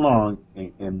came along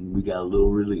and we got a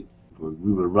little relief.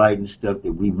 We were writing stuff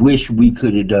that we wish we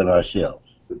could have done ourselves.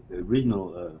 The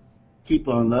original "Keep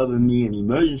on Loving Me" and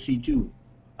 "Emergency" too.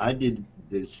 I did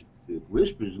this. The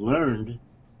Whispers learned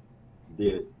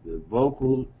the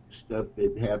vocal stuff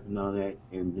that happened on that,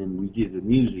 and then we did the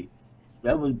music.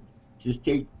 That was just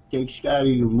take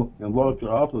Scotty and Walter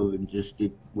off of it and just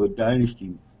stick what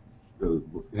Dynasty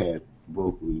had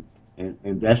vocally,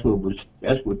 and that's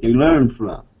what they learned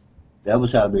from. That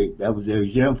was their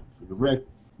example for the record.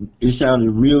 It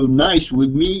sounded real nice with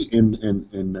me and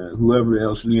whoever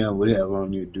else Leon would have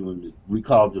on there doing it. We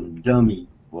called them dummy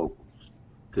vocals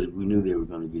because we knew they were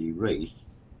going to get erased.